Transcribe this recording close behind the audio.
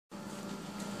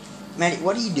Maddie,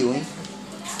 what are you doing?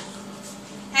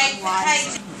 Hey,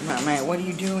 Maddie, what are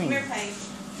you doing? come here, Paige.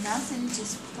 Nothing,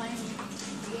 just playing.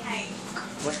 Hey.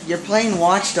 What? You're playing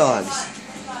Watch Dogs.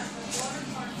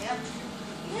 Yep.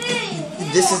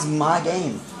 This is my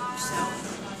game.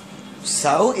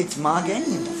 So? It's my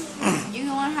game. You can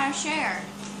learn how to share.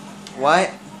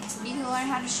 What? You can learn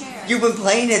how to share. You've been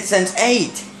playing it since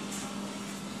 8.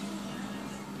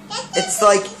 It's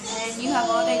like... And you have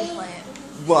all day to play it.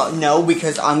 Well, no,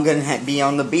 because I'm gonna be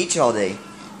on the beach all day.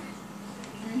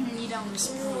 You don't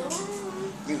just play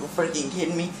it. You freaking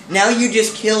kidding me? Now you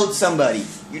just killed somebody.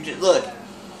 You just look.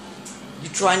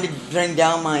 You're trying to bring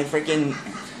down my freaking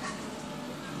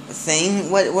thing.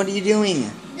 What are you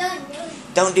doing?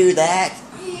 Don't do that.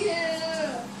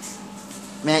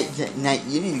 Matt,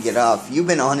 you need to get off. You've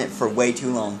been on it for way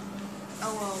too long.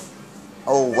 Oh well.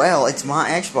 Oh well, it's my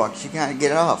Xbox. You gotta get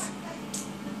it off.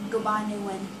 Go buy a new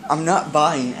one. I'm not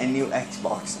buying a new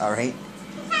Xbox. All right.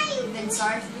 Then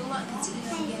sorry for your luck, because you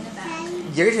can get it back.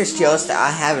 You're just jealous that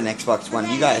I have an Xbox One.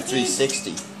 You got a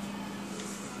 360.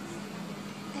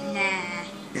 Nah.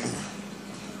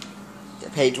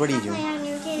 Paige, what are you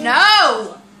doing?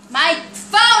 No! My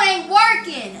phone ain't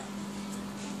working!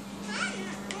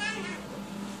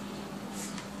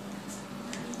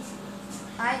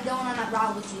 I ain't going on that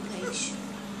ride with you, Paige.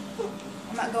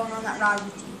 I'm not going on that ride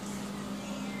with you.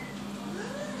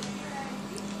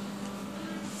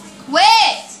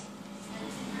 Quit!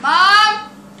 Mom!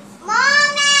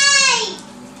 Mommy!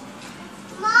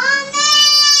 Mommy!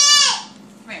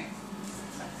 Come here.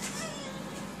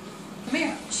 Come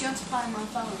here. She wants to play on my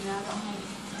phone and I don't have it.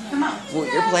 Come on. Well,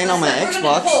 you're playing on my We're gonna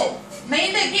Xbox. pool.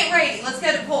 Amanda, get ready. Let's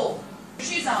go to pool. Your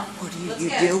shoes on. What Let's are you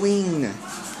go. doing?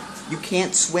 You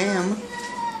can't swim.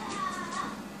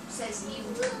 Says you.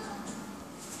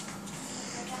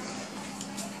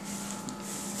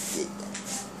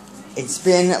 It's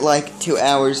been like 2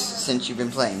 hours since you've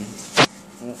been playing.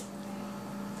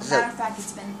 Matter of fact,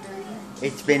 it's been 30.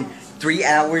 It's been 3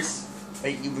 hours.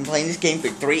 You've been playing this game for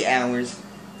 3 hours.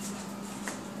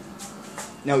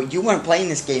 No, you weren't playing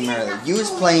this game earlier. You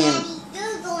was playing.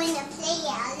 You're going to play it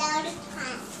a lot of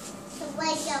times. So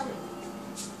why don't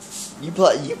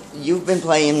You've been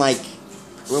playing like,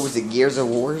 what was it, Gears of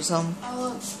War or something? Oh,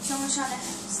 look, someone's trying to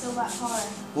steal that car.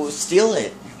 Well, steal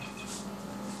it.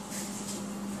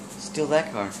 Steal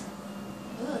that car.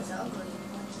 Ooh, it's ugly.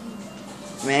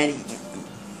 Maddie.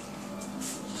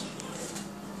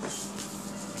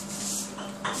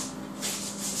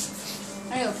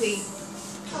 I gotta pee.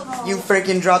 You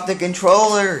freaking dropped the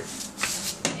controller.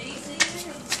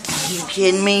 Are you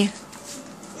kidding me?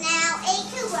 Now it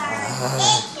can work.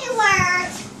 It can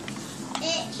work.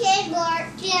 It can work,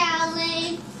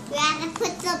 darling. We have to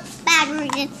put the battery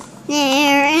in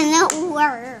there and it'll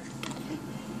work.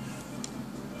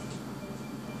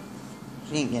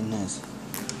 She ain't getting this.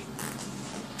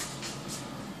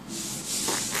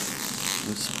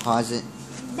 Let's pause it.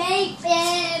 Baby,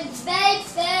 baby.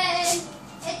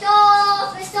 It's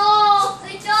off, it's off,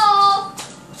 it's off.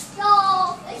 It's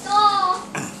off, it's off.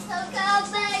 So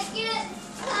come make it.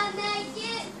 Come make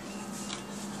it.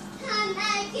 Come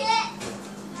make it.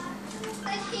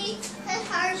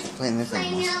 Playing this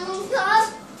Playing anymore.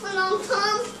 a long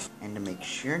time. And to make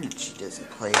sure that she doesn't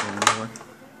play it anymore,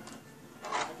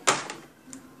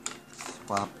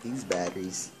 swap these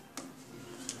batteries.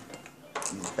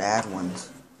 These bad ones.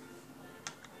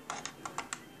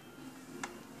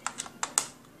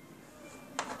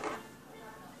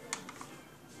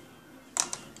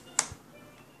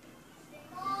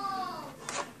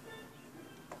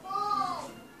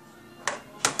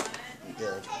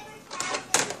 Good.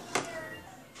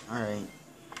 Alright.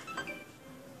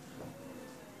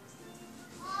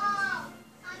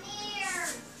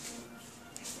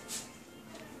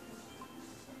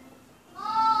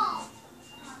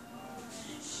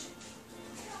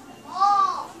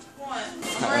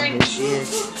 Here she is.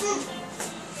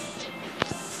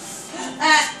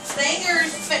 Stay in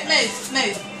yours.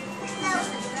 Move.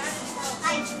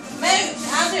 Move.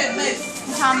 I'll do it. Move.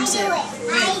 Tom's I do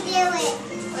it.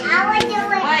 I will do it.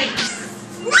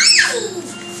 Wait.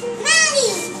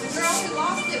 Maddie! The girl who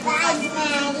lost it. Bye,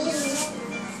 Maddie.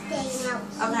 Stay out.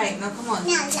 Okay, now come on.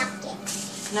 Now lock it.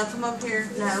 Now come up here.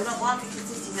 No, don't lock it because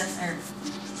Sissy's in there.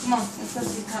 Come on, let's go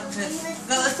talk to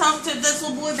let's talk to this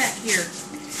little boy back here.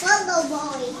 Little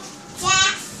boy.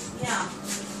 That's Yeah.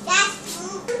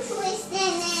 twist in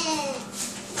it.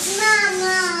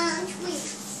 Mama, twist.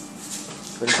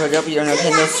 Better put up your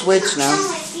Nintendo Switch now.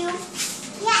 Yeah,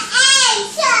 hey,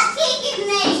 stop kicking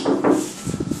me.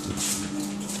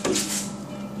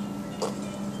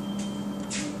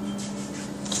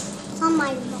 Oh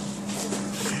my God.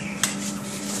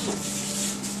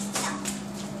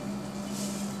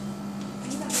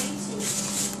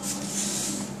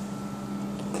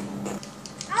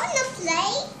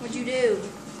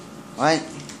 What?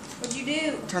 What'd you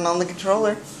do? Turn on the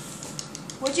controller.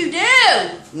 What'd you do?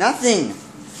 Nothing.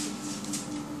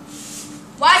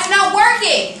 Why is it not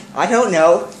working? I don't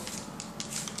know.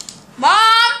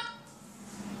 Mom!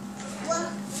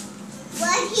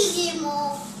 What he did,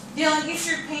 Mom? Dylan, get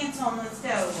your pants on. Let's go.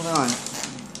 Hold on.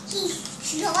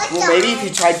 She Well, maybe if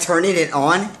you tried turning it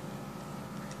on.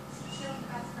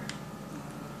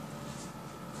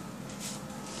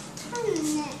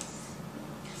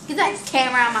 Get that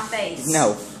camera out of my face.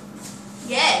 No.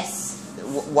 Yes.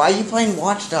 Why are you playing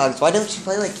Watch Dogs? Why don't you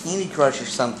play like Candy Crush or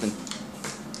something?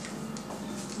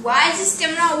 Why is this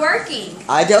still not working?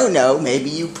 I don't know. Maybe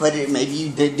you put it. Maybe you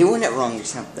did doing it wrong or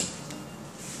something.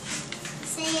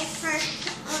 Say it first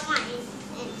on and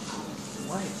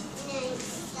What? then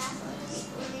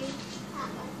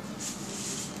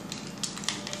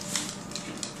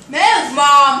Move,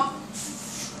 Mom!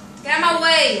 Get out of my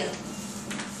way.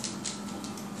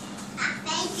 I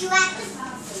thank you at the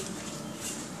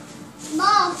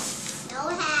Mom, no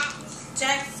hat.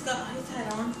 Jack's got his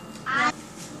hat on.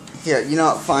 Here, you know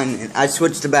what? Fine. I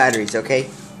switched the batteries. Okay.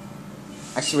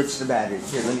 I switched the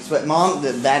batteries. Here, let me switch. Mom,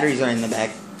 the batteries are in the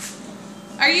back.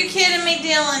 Are you kidding me,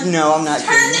 Dylan? No, I'm not.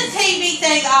 Turn the TV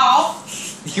thing off.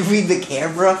 You read the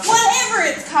camera? Whatever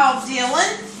it's called,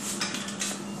 Dylan.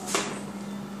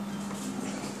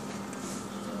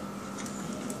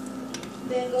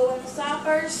 Then go in the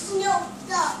stoppers. No,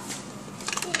 stop.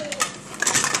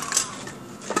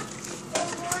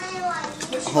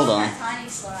 Hold on. Tiny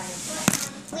slide.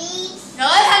 We No,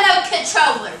 it had no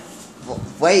controller. Well,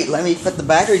 wait, let me put the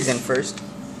batteries in first.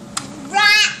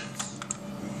 right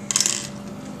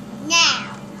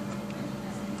now.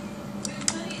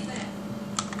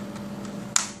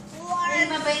 Leave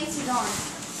my bathing suit on.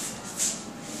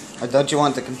 Or don't you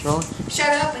want the controller? Shut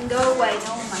up and go away.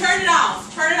 No one likes Turn it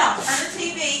off. Turn it off. Turn the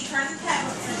TV. Turn the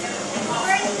tablet. Turn everything off.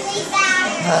 Bring the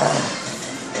battery.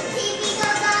 TV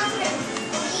goes off. The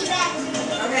battery.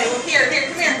 Okay, well, here,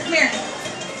 come here.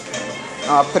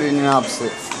 I'll put it in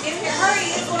opposite. In here, hurry,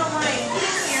 it's gonna rain. Get in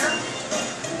here.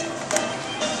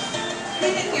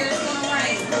 Get in here, it's gonna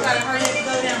rain. We gotta hurry up and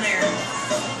go down there.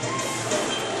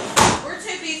 We're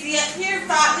too busy up here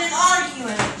fighting and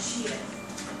arguing and shit.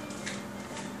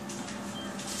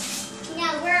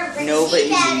 Now we're bringing No, but the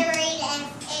you- battery and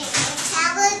the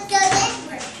tablet goes in.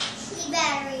 The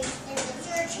battery and the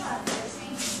church chargers.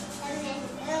 And then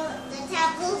the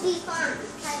tablet will be fine.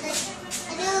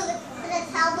 The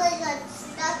tablet got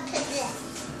stuck to this.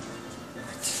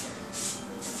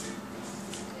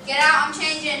 Get out, I'm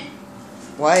changing.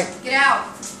 What? Get out.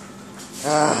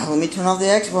 Let me turn off the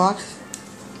Xbox.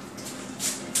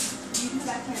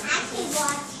 I can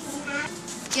watch you.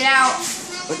 Get out.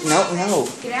 But no.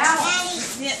 Get out. Maddie,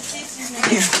 Yeah, Dixie's in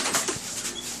here.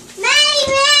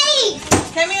 Maddie!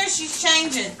 Come here, she's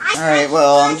changing. Alright,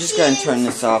 well, I'm just going to turn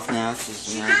this off now.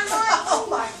 Just, you know. Oh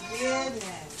my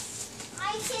goodness.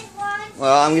 I can watch.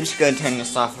 Well, I'm just going to turn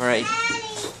this off, alright?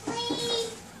 Maddie, please.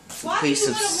 Why do Please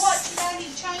you want to watch Daddy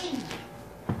change?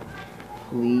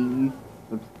 Please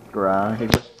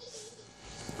subscribe.